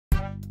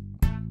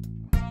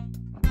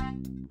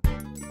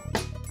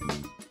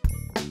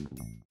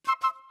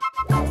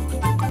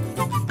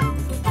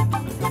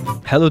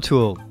Hello to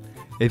all!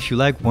 If you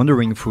like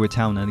wandering through a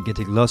town and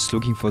getting lost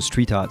looking for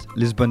street art,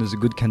 Lisbon is a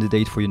good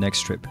candidate for your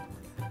next trip.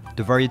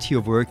 The variety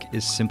of work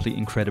is simply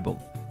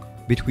incredible.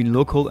 Between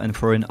local and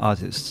foreign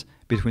artists,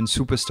 between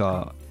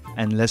superstar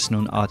and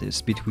less-known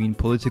artists, between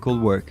political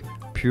work,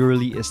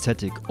 purely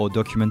aesthetic or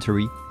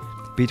documentary,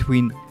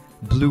 between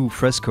blue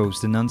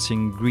frescoes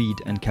denouncing greed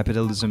and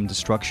capitalism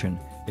destruction,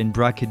 in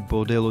bracket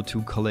Bordello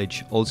II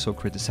collage also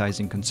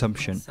criticizing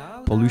consumption,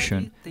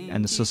 pollution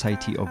and a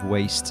society of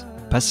waste,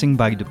 passing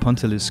by the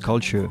pointillist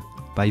culture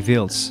by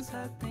Vhils,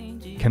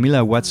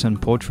 Camila Watson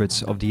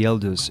portraits of the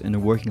elders in the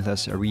working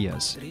class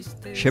areas,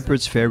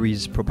 Shepard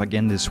Fairey's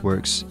propagandist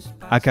works,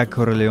 aka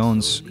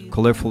Corleone's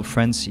colourful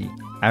frenzy,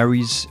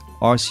 Aryz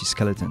horsey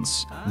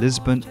skeletons.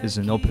 Lisbon is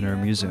an open-air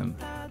museum,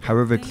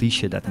 however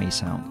cliché that may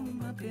sound.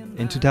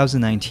 In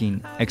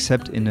 2019,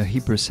 except in a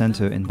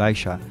hypercenter in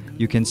Baixa,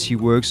 you can see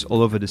works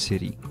all over the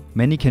city.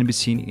 Many can be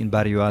seen in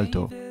Barrio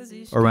Alto,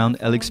 around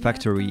Aryz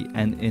factory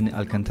and in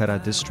Alcantara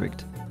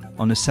District,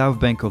 on the South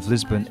Bank of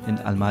Lisbon in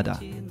Almada,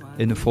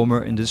 in the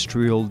former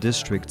industrial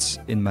districts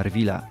in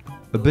Marvila,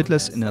 a bit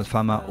less in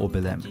Alfama or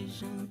Belem.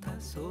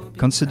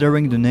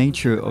 Considering the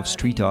nature of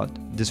street art,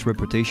 this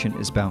reputation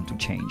is bound to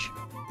change.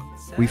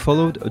 We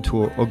followed a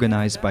tour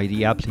organized by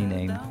the aptly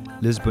named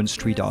Lisbon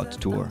Street Art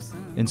Tour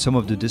in some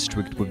of the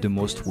districts with the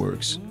most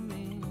works.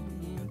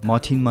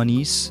 Martin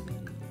Maniz,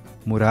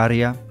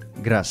 Muraria,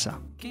 Grassa.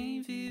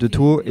 The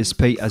tour is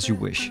pay as you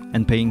wish,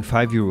 and paying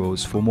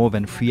 €5 for more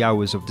than 3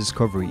 hours of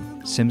discovery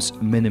seems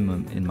a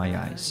minimum in my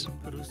eyes.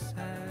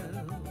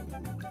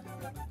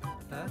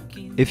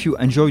 If you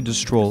enjoyed the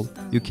stroll,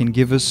 you can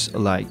give us a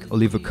like or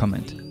leave a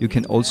comment. You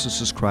can also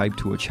subscribe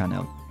to our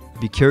channel.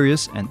 Be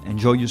curious and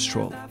enjoy your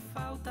stroll.